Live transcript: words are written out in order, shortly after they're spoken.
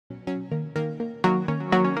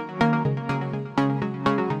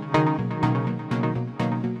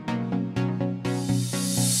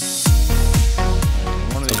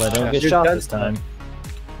don't get You're shot done. this time.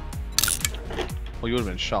 Well, you would have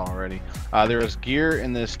been shot already. There is gear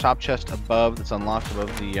in this top chest above that's unlocked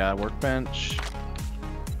above the workbench.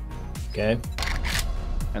 Okay.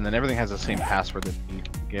 And then everything has the same password that you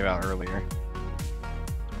gave out earlier.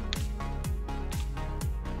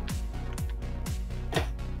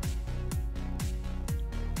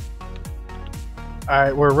 All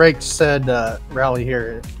right, where Rake said rally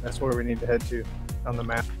here, that's where we need to head to on the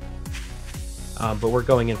map. But we're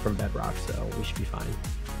going in from bedrock, so we should be fine.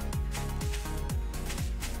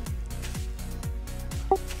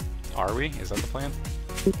 Are we? Is that the plan?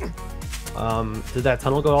 Did that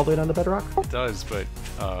tunnel go all the way down to bedrock? It does, but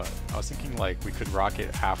I was thinking like we could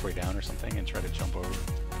rocket halfway down or something and try to jump over.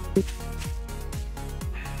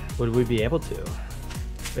 Would we be able to?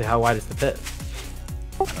 Wait, how wide is the pit?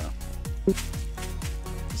 I don't know.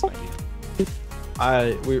 It's an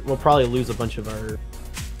idea. We'll probably lose a bunch of our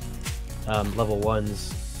level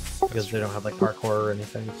 1s because they don't have like parkour or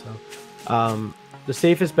anything. So the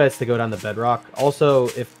safest bet is to go down the bedrock. Also,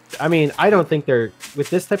 I don't think they're,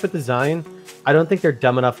 with this type of design, I don't think they're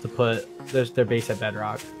dumb enough to put their base at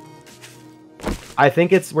bedrock. I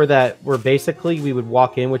think it's where basically we would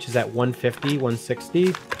walk in, which is at 150,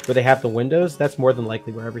 160, where they have the windows. That's more than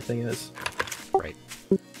likely where everything is. Right.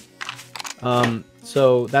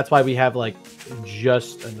 So that's why we have like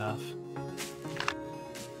just enough.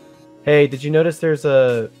 Hey, did you notice there's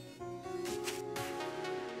a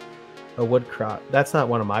wood cross? That's not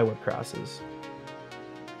one of my wood crosses.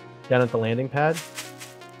 Down at the landing pad.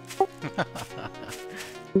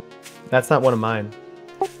 That's not one of mine.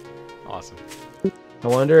 Awesome. I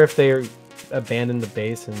wonder if they abandoned the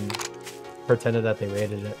base and pretended that they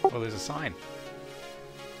raided it. Well, there's a sign.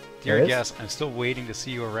 There Dear is? guest, I'm still waiting to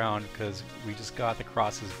see you around because we just got the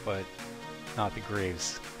crosses, but not the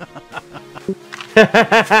graves.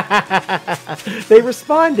 They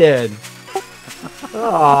responded.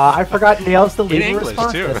 Aw, I forgot Nails to leave a English,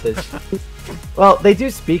 response too. message. Well, they do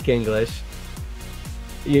speak English.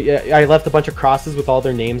 I left a bunch of crosses with all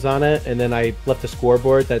their names on it, and then I left a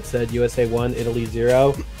scoreboard that said USA 1, Italy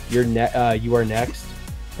 0. You are next.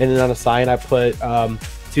 And then on a sign I put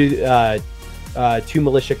to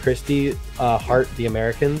Militia Christie, heart the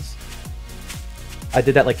Americans. I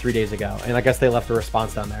did that like 3 days ago, and I guess they left a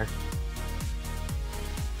response down there.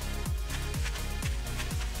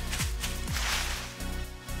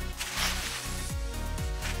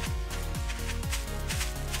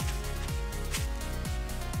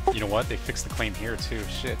 You know what? They fixed the claim here too.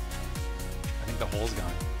 Shit. I think the hole's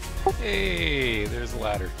gone. Hey, there's the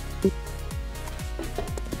ladder.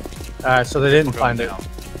 So they didn't We're find going it. down.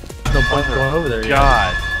 No point going over there yet.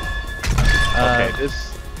 God. Okay,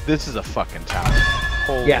 this is a fucking tower.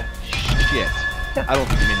 Holy Yeah. shit. I don't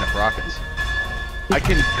think you mean enough rockets. I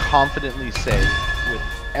can confidently say with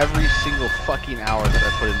every single fucking hour that I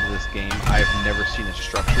put into this game, I have never seen a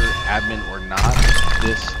structure, admin or not,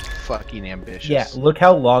 this fucking ambitious. Yeah, look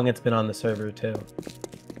how long it's been on the server too.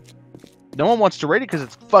 No one wants to raid it because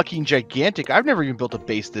it's fucking gigantic. I've never even built a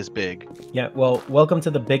base this big. Yeah, well, welcome to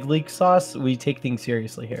the big league sauce. We take things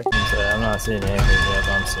seriously here. I'm not seeing anything yet.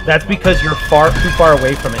 I'm still That's because you're too far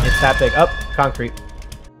away from it. It's that big. Up, concrete.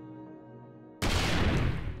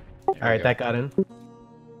 All right, that got in.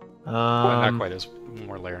 Not quite. There's one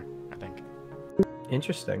more layer, I think.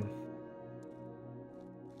 Interesting.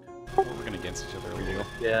 We're working against each other. Are we deal?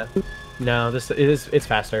 Yeah. No, it's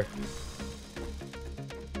faster.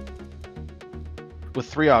 With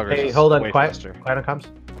 3 augers. Hey, it's hold on, way quiet. faster. Quiet on comms.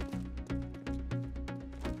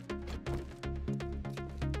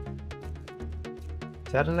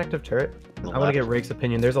 Is that an active turret? I want to get Rake's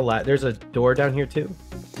opinion. There's a door down here too.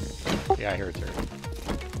 Yeah, I hear it too.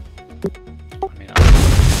 I mean,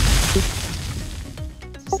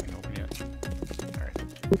 is this thing open yet? Alright.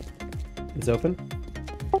 It's open.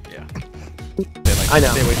 Yeah. I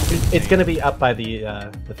know. It's gonna be up by the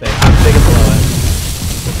thing. I'm digging below it.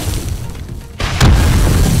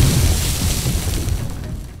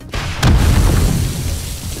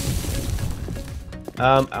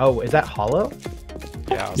 Oh, is that hollow?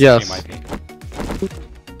 Yeah, I was Yes. thinking it might be.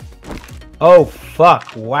 Oh,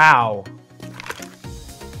 fuck. Wow.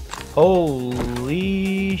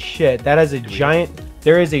 Holy shit. That is a giant...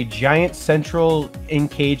 There is a giant central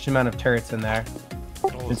encaged amount of turrets in there.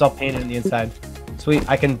 It's all painted on the inside. Sweet.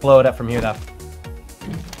 I can blow it up from here, though.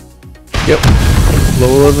 Yep.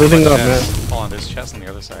 Blow everything up, man. Hold on, there's chests on the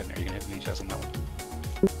other side. Are you gonna hit any chests on that one?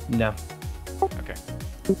 No. Okay.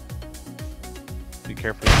 Be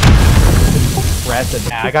careful.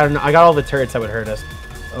 I got all the turrets that would hurt us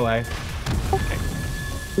away.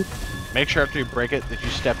 Make sure after you break it that you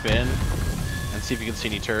step in and and see if you can see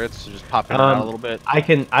any turrets. So just pop in and out a little bit. I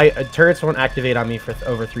can. Turrets won't activate on me for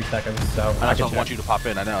over 3 seconds, so I just want you to pop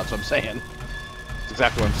in. I know. That's what I'm saying. That's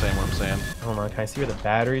exactly what I'm saying. Hold on. Can I see where the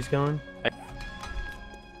battery's going?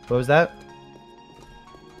 What was that?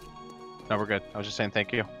 No, we're good. I was just saying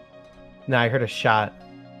thank you. No, I heard a shot.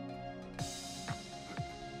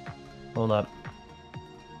 Hold up.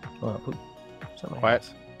 Hold up. It's not my Quiet.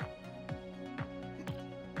 hands.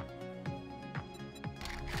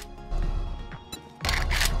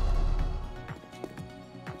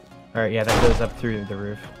 Alright, yeah, that goes up through the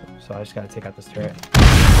roof. So I just gotta take out this turret.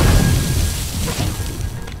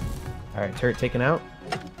 Alright, turret taken out.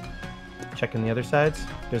 Checking the other sides.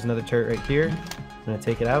 There's another turret right here. I'm gonna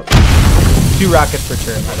take it out. 2 rockets per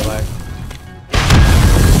turret, by the way.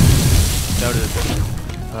 Noted.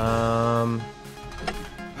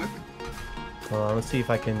 Hold on, let's see if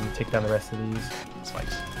I can take down the rest of these.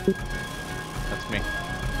 Spikes. That's me.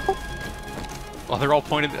 Well, they're all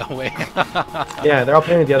pointed away. Yeah, they're all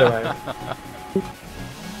pointed the other way.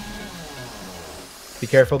 Be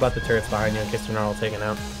careful about the turrets behind you in case they're not all taken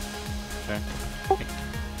out. Okay.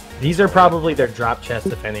 These are probably their drop chests,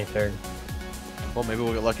 if anything. Well, maybe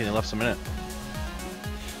we'll get lucky and they left some in it.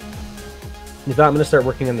 If not, I'm gonna start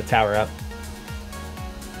working on the tower up.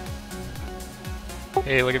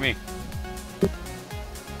 Hey, look at me.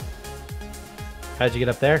 How'd you get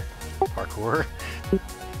up there? Parkour.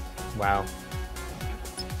 Wow.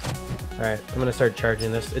 Alright, I'm gonna start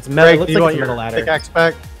charging this. It's metal. It looks do you like want it's a your metal ladder. pickaxe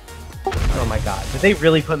back? Oh my god. Did they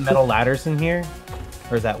really put metal ladders in here?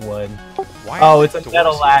 Or is that wood? Why Oh, is it's a the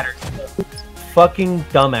metal doors ladder. Fucking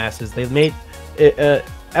dumbasses. They've made...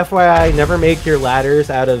 FYI, never make your ladders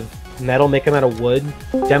out of metal. Make them out of wood.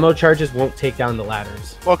 Demo charges won't take down the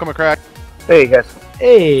ladders. Welcome, a crack. Hey guys,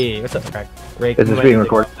 Hey, what's up, Craig? Ray, is this being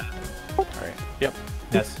recorded? Alright. Yep.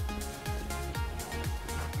 Yes.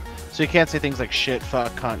 So you can't say things like shit,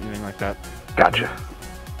 fuck, cunt, anything like that. Gotcha.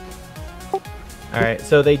 Alright,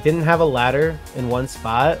 so they didn't have a ladder in one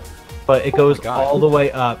spot, but it goes God. all the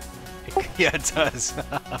way up Yeah, it does.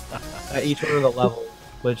 at each one of the levels,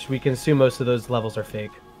 which we can assume most of those levels are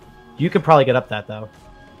fake. You could probably get up that, though.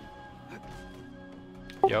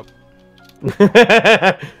 Yep.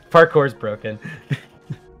 Parkour's broken.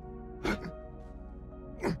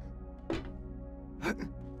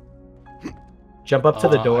 Jump up to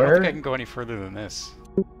the I don't door. think I can go any further than this.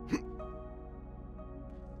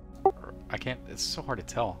 I can't. It's so hard to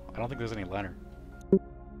tell. I don't think there's any ladder.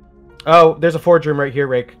 Oh, there's a forge room right here,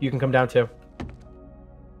 Rake. You can come down too.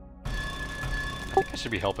 I think I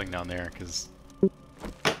should be helping down there, because...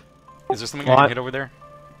 Is there something I Well, can hit over there?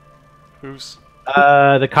 Who's?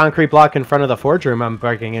 The concrete block in front of the forge room I'm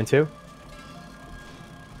breaking into.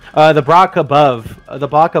 The block above.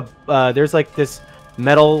 There's like this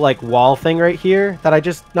metal like wall thing right here that I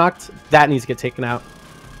just knocked. That needs to get taken out.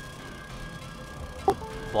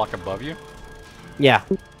 Block above you? Yeah.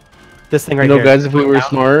 This thing right You know, here. guys, if we were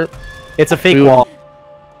smart, It's a fake we would- wall.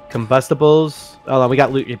 Combustibles. Hold on, we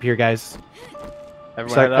got loot up here, guys. Everyone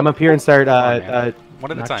Start, head come up here and start. man.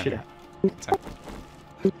 One at a knock time. shit Here.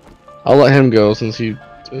 out. I'll let him go since he.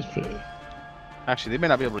 Actually, they may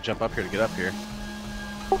not be able to jump up here to get up here.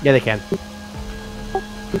 Yeah, they can.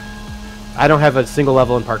 I don't have a single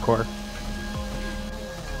level in parkour.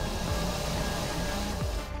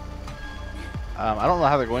 I don't know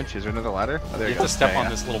how they're going to. Is there another ladder? Oh, there You you have go. to step Okay, on yeah.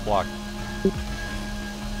 this little block.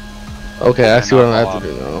 Okay, I And see what not I fall have to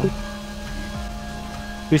do now.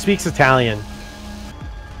 Who speaks Italian?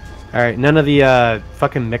 Alright, none of the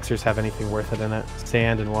fucking mixers have anything worth it in it.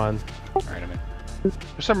 Sand and one. Alright, I'm in.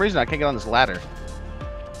 For some reason, I can't get on this ladder.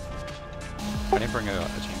 I didn't bring a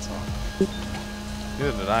chainsaw.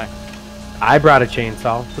 Neither did I. I brought a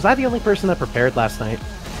chainsaw. Was I the only person that prepared last night?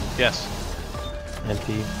 Yes.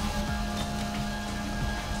 Empty.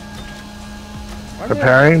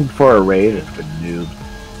 Preparing for a raid is for noobs.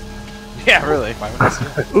 Yeah, really. Why would I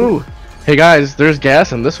see? Ooh, hey guys, there's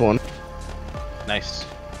gas in this one. Nice.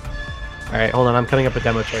 Alright, hold on. I'm coming up with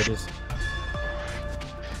demo charges.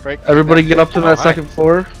 Break. Everybody get up to that Alright. second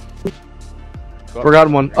floor. Go up. Forgot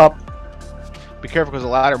one. Up. Be careful because the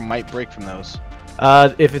ladder might break from those.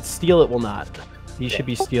 If it's steel, it will not. These should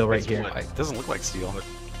be steel right here. It doesn't look like steel.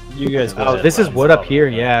 You guys. Oh, this is wood up here,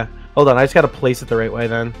 yeah. Hold on, I just gotta place it the right way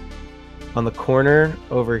then. On the corner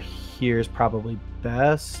over here is probably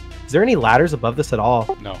best. Is there any ladders above this at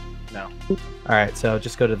all? No. No. Alright, so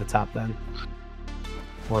just go to the top then.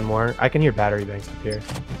 One more. I can hear battery banks up here.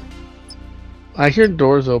 I hear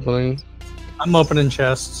doors opening. I'm opening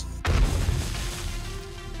chests.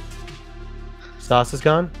 Sauce is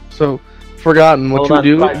gone? So, forgotten. What Hold you on,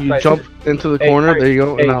 do, fine, you fine. jump into the Hey, corner. Frank, There you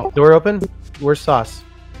go. Hey, Now, door open? Where's Sauce?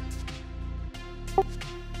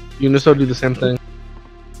 Uniso do the same thing.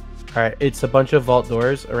 All right, it's a bunch of vault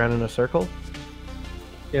doors around in a circle.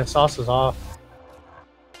 Yeah, sauce is off.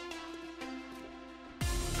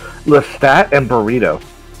 Lestat and Burrito.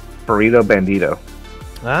 Burrito Bandito.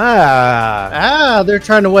 Ah, They're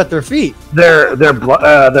trying to wet their feet. They're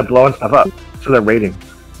blowing stuff up, so they're raiding.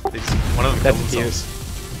 One of them That's killed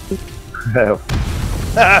themselves.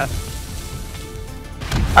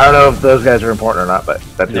 I don't know if those guys are important or not, but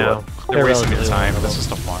that's no, They're wasting their relatively time. low That's level.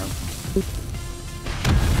 just a farm.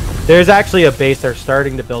 There's actually a base they're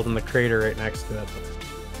starting to build in the crater right next to it.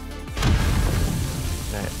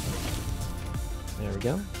 Alright. There we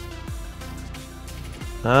go.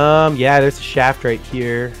 Yeah, there's a shaft right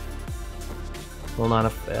here. Hold on,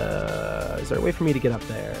 is there a way for me to get up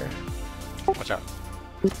there? Watch out.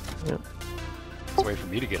 Yep. There's a way for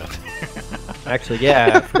me to get up there. Actually,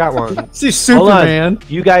 yeah, I forgot one. See, Hold on. Superman.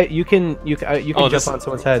 You guys, you can Oh, jump on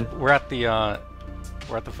someone's head. We're at the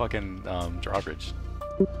fucking drawbridge.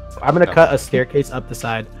 I'm gonna cut a staircase up the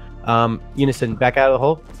side. Unison, back out of the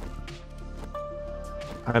hole.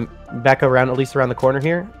 I'm back around, at least around the corner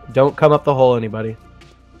here. Don't come up the hole, anybody.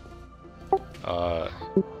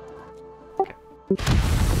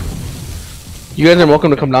 You guys are welcome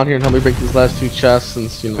to come down here and help me break these last 2 chests,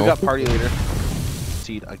 since you We know. got party leader.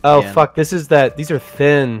 Seed again. Oh fuck, this is that. These are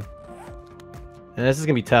thin. And this is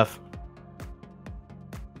gonna be tough.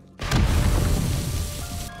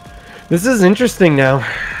 This is interesting now.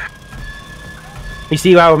 You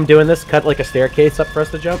see how I'm doing this? Cut like a staircase up for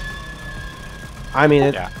us to jump? I mean,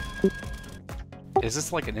 it Yeah. Is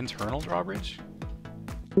this like an internal drawbridge?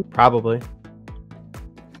 probably.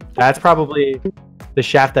 That's probably the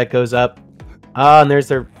shaft that goes up. Oh, and there's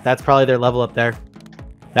their, that's probably their level up there.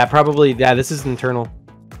 That probably, yeah, this is internal.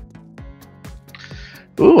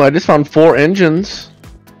 Ooh, I just found 4 engines.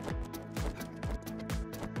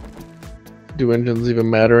 Do engines even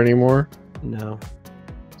matter anymore? No.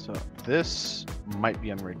 So this might be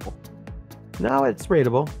unrateable. No, it's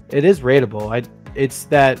rateable. It is rateable. It's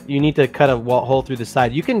that you need to cut a hole through the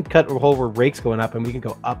side. You can cut a hole where rake's going up, and we can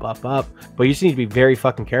go up, up, up. But you just need to be very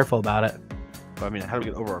fucking careful about it. But I mean, how do we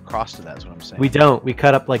get over across to that? Is what I'm saying. We don't. We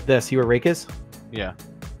cut up like this. See where rake is? Yeah.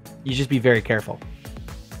 You just be very careful.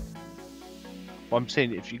 Well, I'm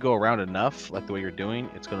saying if you go around enough, like the way you're doing,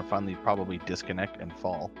 it's going to finally probably disconnect and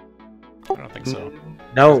fall. I don't think so.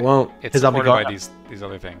 No, it won't. It's 'Cause I'll be supported by going- these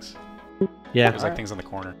other things. Yeah. There's like things on the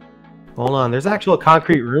corner. Hold on. There's actual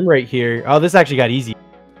concrete room right here. Oh, this actually got easy.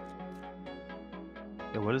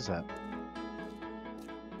 Yeah, what is that?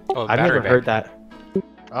 Oh, I've battery never heard bank. that.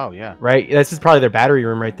 Oh, yeah. Right? This is probably their battery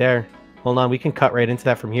room right there. Hold on. We can cut right into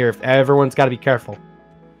that from here. If everyone's got to be careful.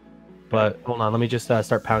 But hold on. Let me just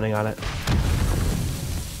start pounding on it.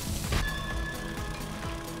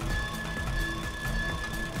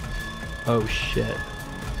 Oh shit.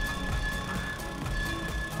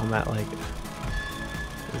 I'm at like,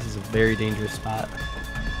 this is a very dangerous spot.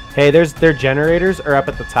 Hey, their generators are up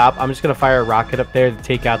at the top. I'm just gonna fire a rocket up there to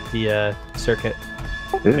take out the circuit.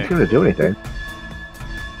 This isn't gonna do anything.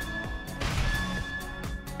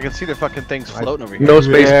 I can see the fucking things floating over here. No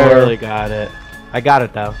space Barely bar. got it. I got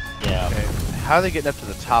it though. Yeah. Okay. How are they getting up to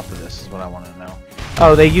the top of this is what I want to know.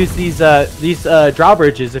 Oh, they use these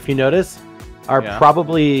drawbridges. If you notice, are Yeah.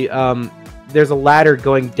 probably there's a ladder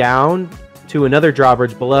going down to another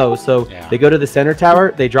drawbridge below. So Yeah. they go to the center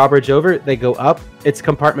tower, they drawbridge over, they go up. It's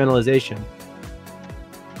compartmentalization.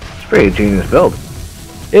 It's a pretty genius build.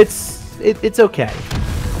 It's okay.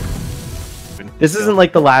 This isn't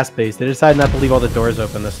like the last base. They decided not to leave all the doors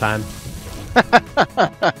open this time.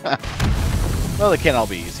 Well, they can't all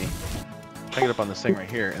be easy. I get up on this thing right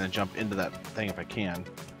here and then jump into that thing if I can.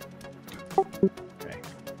 Okay.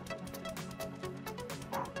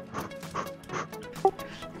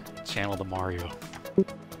 Channel the Mario.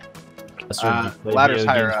 That's what you played ladder's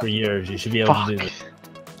video higher games up. for years. You should be able to do Fuck. this.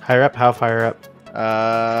 Higher up? How higher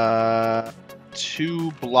up?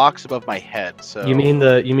 2 blocks above my head. So You mean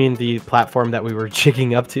the platform that we were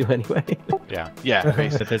jigging up to anyway? Yeah. yeah.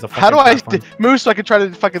 Basically. That there's a How do fucking I platform. move so I can try to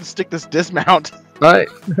fucking stick this dismount? Alright,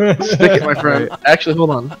 stick it, my friend. Actually,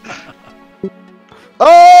 hold on.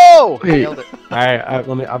 Oh! Hey. Nailed it. All right, I'm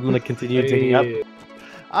gonna continue digging up.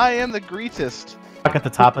 I am the greatest. Back at the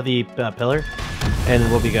top of the pillar, and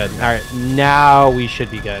we'll be good. All right, now we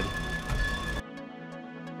should be good.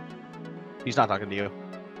 He's not talking to you.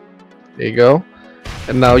 There you go.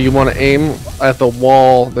 And now you want to aim at the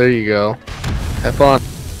wall. There you go. Have fun.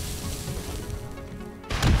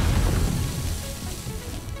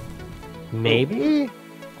 Maybe.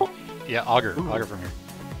 Yeah, auger from here.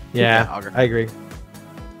 Yeah, Yeah, auger. I agree.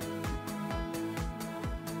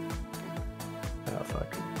 Oh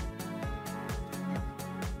fuck.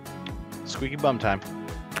 Squeaky bum time.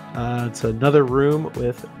 It's another room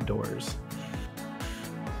with doors.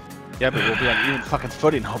 Yeah, but we'll be on even fucking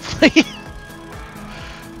footing, hopefully.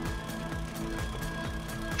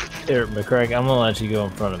 Here, McCraig, I'm gonna let you go in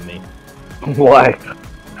front of me. Why?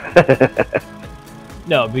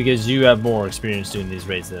 No, because you have more experience doing these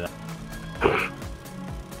raids than I.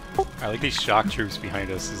 I like these shock troops behind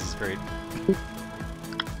us. This is great.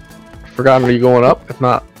 Forgotten, are you going up? If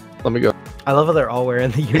not, let me go. I love how they're all wearing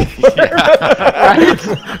the uniform.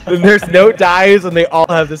 And there's no dyes, and they all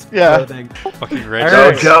have this thing. Fucking red. All Go,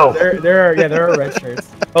 right, Joe. there are red shirts.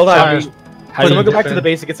 Hold on. How do Someone you go back to the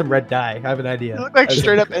base and get some red dye. I have an idea. They look like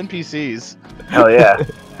straight up NPCs. Hell yeah.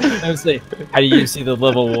 I would say, how do you see the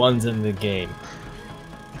level 1s in the game?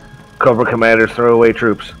 Cobra Commanders, throw away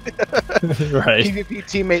troops. Right. PvP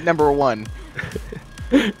teammate number 1.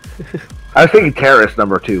 I was thinking terrorist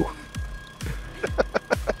number 2.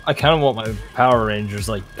 I kind of want my Power Rangers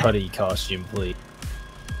like putty costume, please.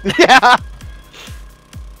 Yeah.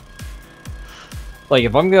 Like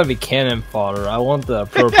if I'm gonna be cannon fodder, I want the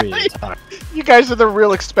appropriate time. You guys are the real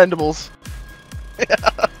expendables.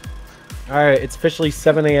 All right, it's officially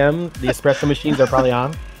 7 a.m. The espresso machines are probably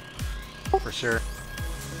on. For sure.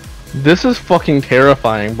 This is fucking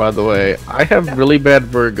terrifying, by the way. I have really bad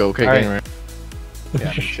vertigo kicking Alright. right.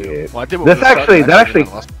 Yeah, Shit. well, I did what This we started, actually,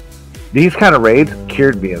 I did these kind of raids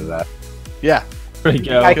cured me of that. Yeah. There you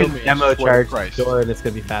go. I Kill can me, I demo swear to charge Christ. the door, and it's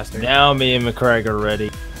gonna be faster. Now me and McCraig are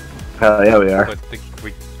ready. Hell yeah, we are. But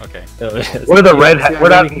okay. We're the red hat. Yeah, We're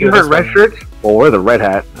maybe not. we can You go heard this red way. shirts? Well, we're the red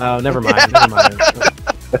hat. Oh, never mind. Never mind.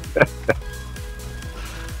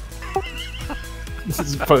 This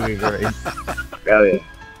is fucking great. Hell yeah.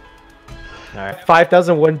 All right,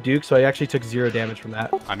 5,001 Duke, so I actually took 0 damage from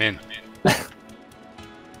that. I'm in.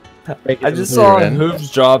 Make it I to just the- saw man. Hoof's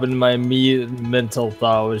job, and my immediate mental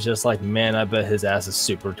thought was just like, man, I bet his ass is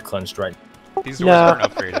super clenched right now. These doors No. aren't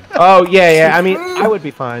upgraded. Oh yeah. I mean, I would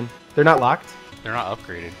be fine. They're not locked. They're not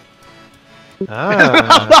upgraded.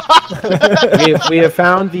 Ah. we have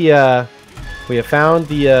found the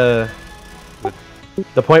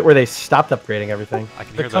point where they stopped upgrading everything. I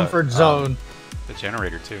can The hear comfort zone. the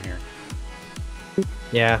generator too here.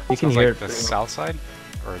 Yeah, you can Sounds hear like the it. south side,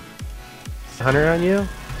 or 100 on you.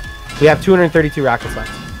 We have 232 rockets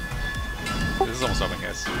left. this is almost open,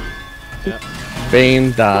 guys.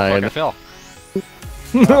 Bane Fuck, I died. fell.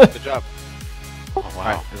 Good job. Oh All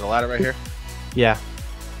wow. right, there's a ladder right here. Yeah.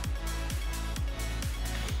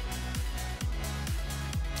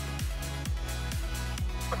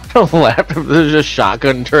 Don't laugh. There's just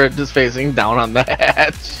shotgun turret just facing down on the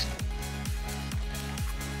hatch.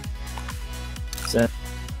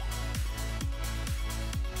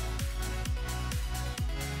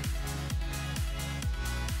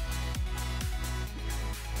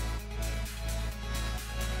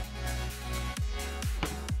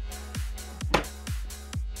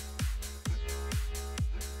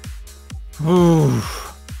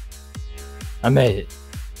 Oof. I made it.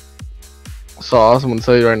 Sauce, I'm gonna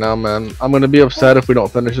tell you right now, man. I'm gonna be upset if we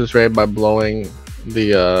don't finish this raid by blowing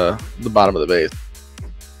the bottom of the base.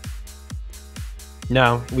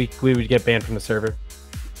 No, we would get banned from the server.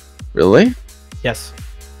 Really? Yes.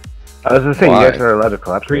 I was gonna say Why? you guys are allowed to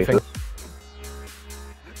collapse Briefing. bases.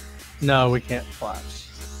 No, we can't collapse.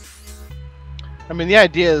 I mean, the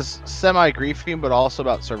idea is semi-griefing, but also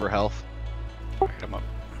about server health. Alright, I'm up.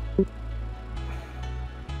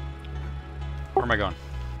 Where am I going?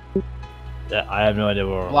 Yeah, I have no idea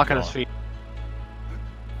where we're Blocking going. his feet.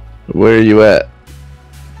 Where are you at?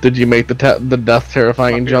 Did you make the death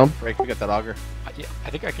terrifying Up here. jump? Rick, we got that auger. Yeah, I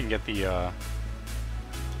think I can get the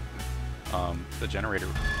generator.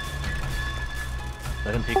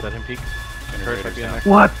 Let him peek. Let him peek. Generator's might be in down.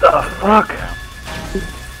 there. What the fuck? Yeah.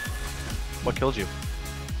 What killed you?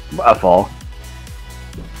 A fall.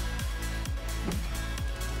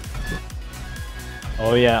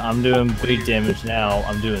 Oh yeah, I'm doing big damage now.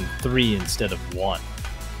 I'm doing 3 instead of 1.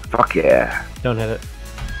 Fuck yeah. Don't hit it.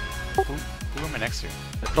 Who am I next to?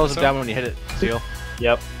 It slows him down when you hit it, Seal.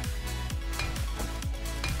 Yep.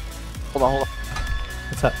 Hold on.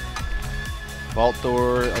 What's up? Vault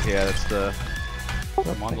door. Okay, yeah, that's the.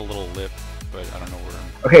 I'm on the little lip, but I don't know where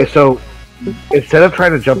I'm. Okay, so instead of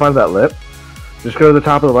trying to jump onto that lip, just go to the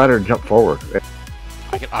top of the ladder and jump forward.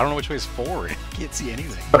 I don't know which way is forward. I can't see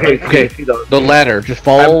anything. Okay, see The ladder. Just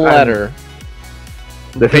follow the I'm- ladder.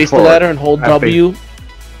 this is Face the forward. ladder and hold I'm W.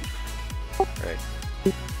 Right.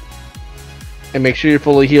 And make sure you're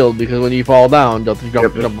fully healed because when you fall down, don't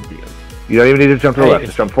jump Yep. up again. You don't even need to jump to the Hey, left,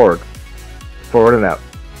 just jump forward. Forward and out.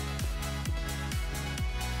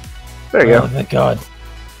 There you Oh, go. thank God.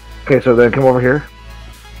 Okay, so then come over here.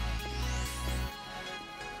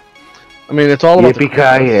 I mean, it's all about the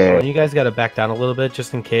Yippee-ki-yay. You guys got to back down a little bit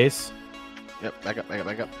just in case. Yep, back up, back up,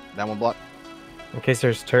 back up. Down one block. In case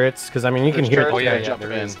there's turrets, because I mean you can There's hear. turrets. Oh yeah, Yeah, yeah, jump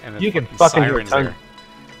there in. is. And the You can fucking hear sirens tons.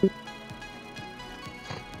 there.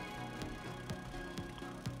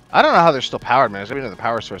 I don't know how they're still powered, man. There's gotta be another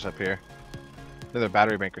power source up here. Another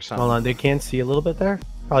battery bank or something. Hold on, they can see a little bit there.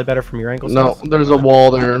 Probably better from your angle. No, Sus. there's a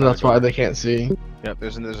wall there, and that's why they can't see. Yep,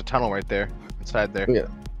 there's a tunnel right there. Inside there. Yeah.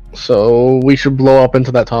 So we should blow up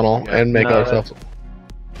into that tunnel Yeah. and make No, ourselves.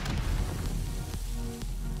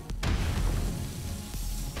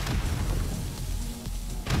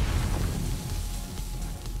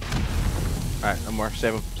 Alright, no more.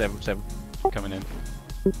 Save him, save him, save him. Coming in.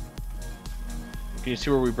 Can you see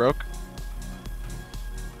where we broke?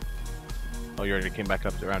 Oh, you already came back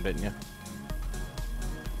up around, didn't you?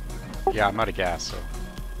 Yeah, I'm out of gas, so.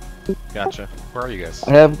 Gotcha. Where are you guys?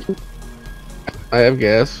 I have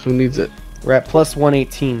gas. Who needs it? We're at plus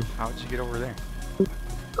 118. How'd you get over there?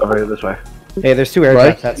 Over here this way. Hey, there's 2 air Right?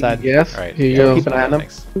 jets that side. Yes. Alright. Here you Yeah, go. keep an eye on them.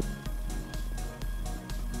 Thanks.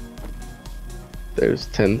 There's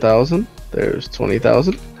 10,000. There's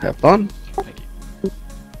 20,000. Have fun. Thank you.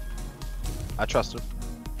 I trust him.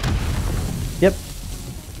 Yep.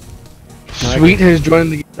 Sweet has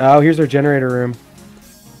joined the. Oh, here's our generator room.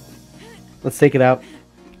 Let's take it out.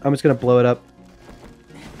 I'm just gonna blow it up.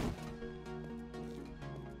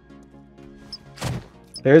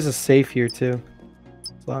 There's a safe here too.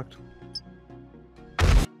 It's locked.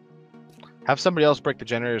 Have somebody else break the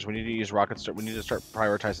generators. We need to use rockets. We need to start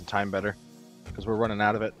prioritizing time better. Because we're running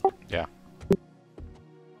out of it.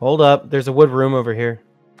 Hold up. There's a wood room over here.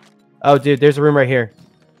 Oh, dude, there's a room right here.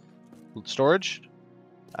 Storage?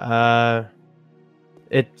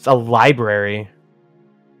 It's a library.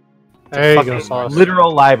 There you go, Fucking Sauce.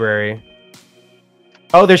 literal library.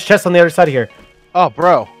 Oh, there's chests on the other side of here. Oh,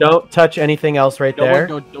 bro. Don't touch anything else right there.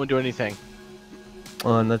 Don't do anything.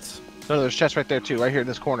 On, let's. No, there's chests right there too. Right here in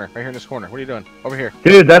this corner. Right here in this corner. What are you doing? Over here.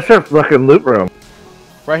 Dude, that's their fucking loot room.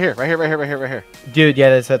 Right here. Right here. Right here. Right here. Right here. Dude,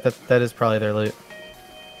 yeah, that is probably their loot.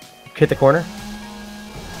 Hit the corner.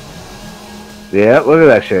 Yeah, look at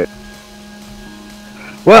that shit.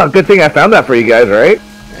 Well, good thing I found that for you guys, right?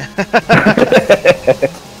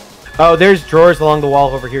 Oh, there's drawers along the wall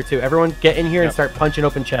over here too. Everyone, get in here and Yep. start punching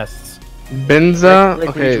open chests. Benza.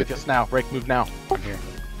 Rick, we need Okay. you with us now. Rick, move now. I'm here.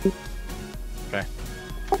 Okay.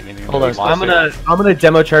 Anything Hold that on. we I'm gonna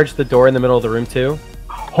demo charge the door in the middle of the room too.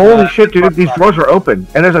 Holy shit, dude, these doors are open,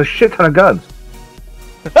 and there's a shit ton of guns.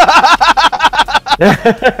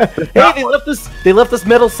 Hey, they left us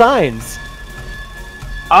metal signs.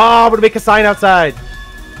 Oh, I'm gonna make a sign outside.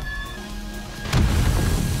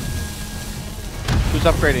 Who's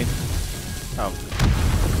upgrading? Oh,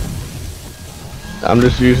 I'm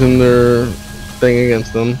just using their thing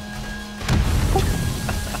against them.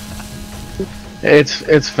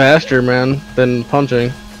 It's faster, man, than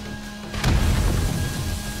punching.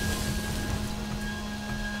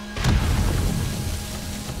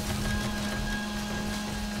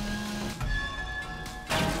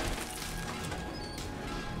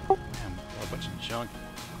 Man, what a bunch of junk.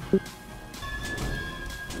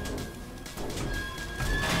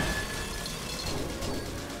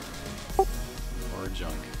 Or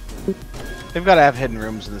junk. they've got to have hidden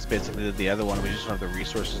rooms in this base like we did the other one. We just don't have the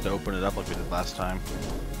resources to open it up like we did last time.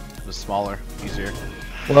 It was smaller, easier.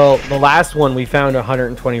 Well, the last one we found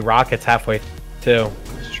 120 rockets halfway too.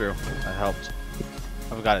 It's true. That helped.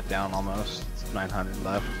 I've got it down almost. It's 900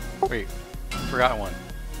 left. Wait, forgot one.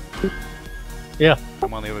 Yeah.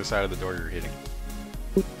 I'm on the other side of the door you're hitting.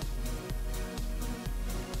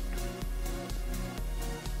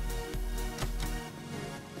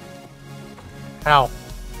 Ow.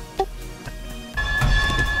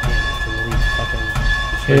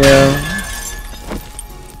 Yeah.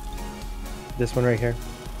 This one right here.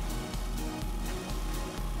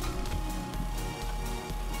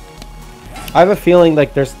 I have a feeling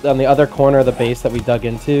like there's on the other corner of the base that we dug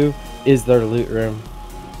into is their loot room.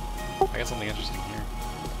 I got something interesting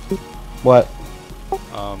here. What?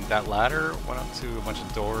 That ladder went up to a bunch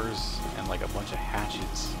of doors and like a bunch of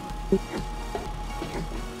hatches.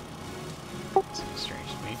 Seems strange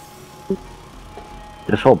to me.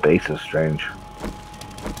 This whole base is strange.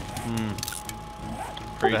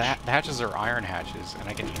 Preach. The hatches are iron hatches, and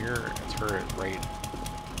I can hear a turret right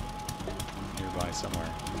nearby somewhere.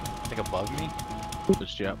 I think above me.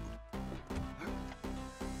 Pushed you up.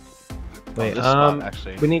 Wait, this spot,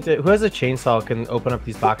 actually. we need to. Who has a chainsaw can open up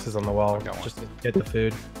these boxes on the wall I've got one. just to get the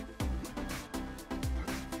food?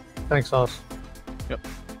 Thanks, Sauce. Yep.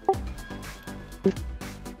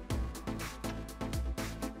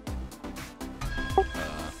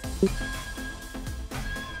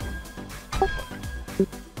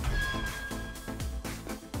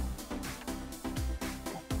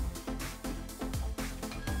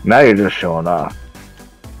 Now you're just showing off.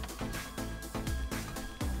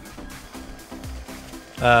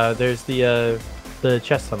 There's the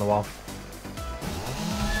chest on the wall.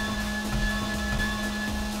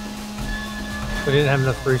 We didn't have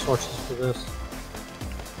enough resources for this.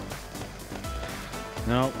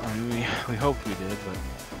 No, I mean, we hoped we did,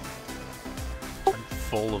 but I'm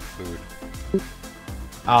full of food.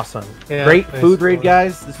 Awesome. Yeah, Great food raid, basically.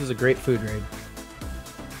 guys. This was a great food raid.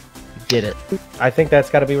 We did it. I think that's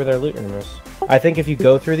got to be where their loot room is. I think if you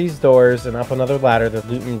go through these doors and up another ladder, the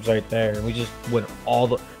loot room's right there. And we just went all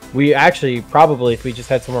the... We actually, probably, if we just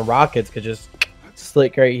had some more rockets, could just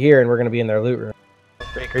slick right here and we're going to be in their loot room.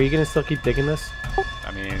 Rick, are you going to still keep digging this?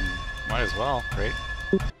 I mean, might as well, right?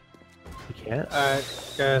 You can't?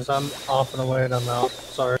 Alright, guys, I'm off and away and I'm out.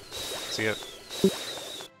 Sorry. See it.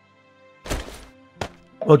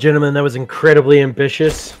 Well, gentlemen, that was incredibly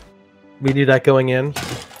ambitious. We knew that going in.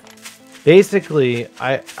 Basically,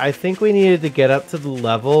 I think we needed to get up to the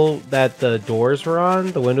level that the doors were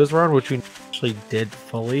on, the windows were on, which we actually did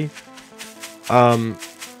fully.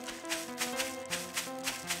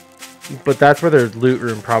 But that's where their loot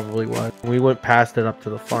room probably was. We went past it up to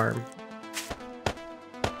the farm.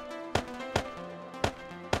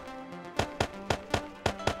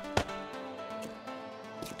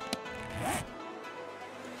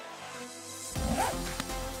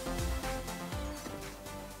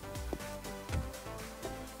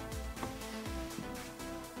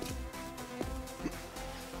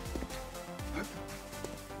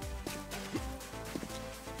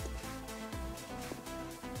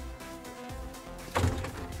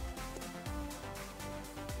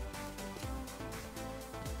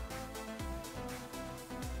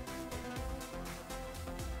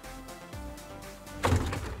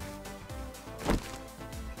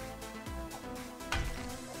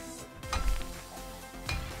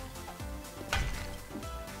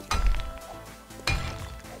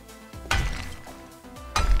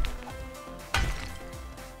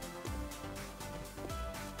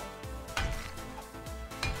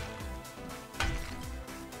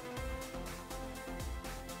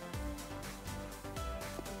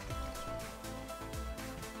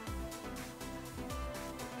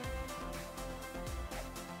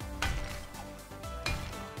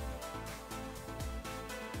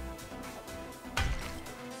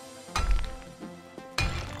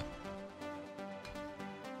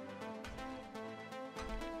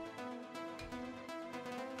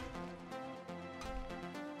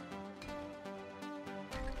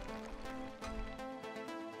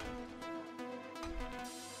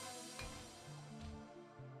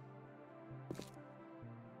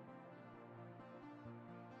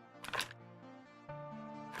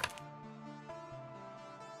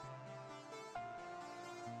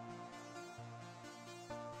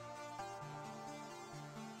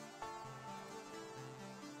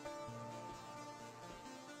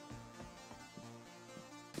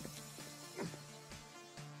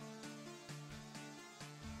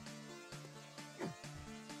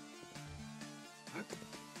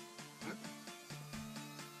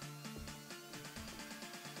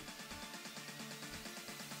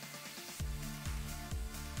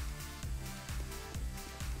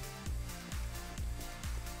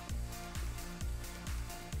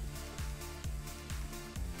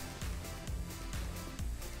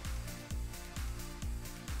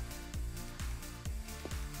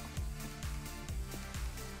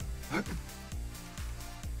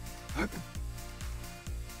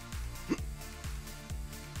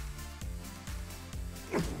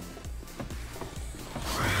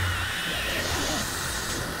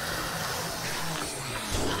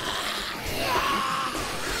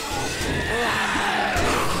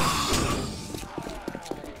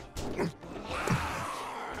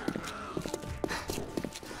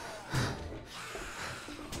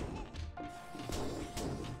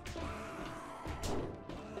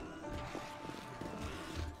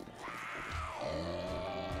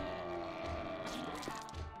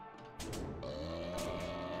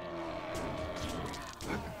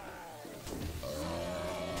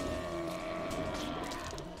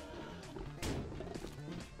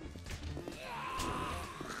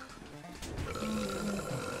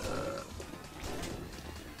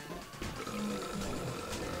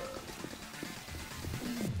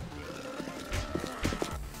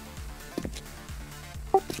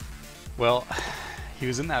 Well, he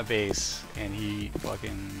was in that base, and he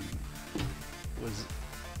fucking was,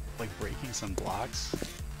 like, breaking some blocks.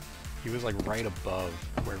 He was, like, right above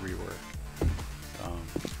where we were. Kind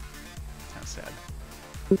of sad.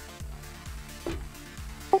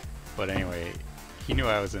 But anyway, he knew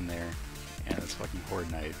I was in there, and it's fucking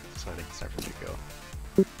Horde night, so I think it's time for me to go.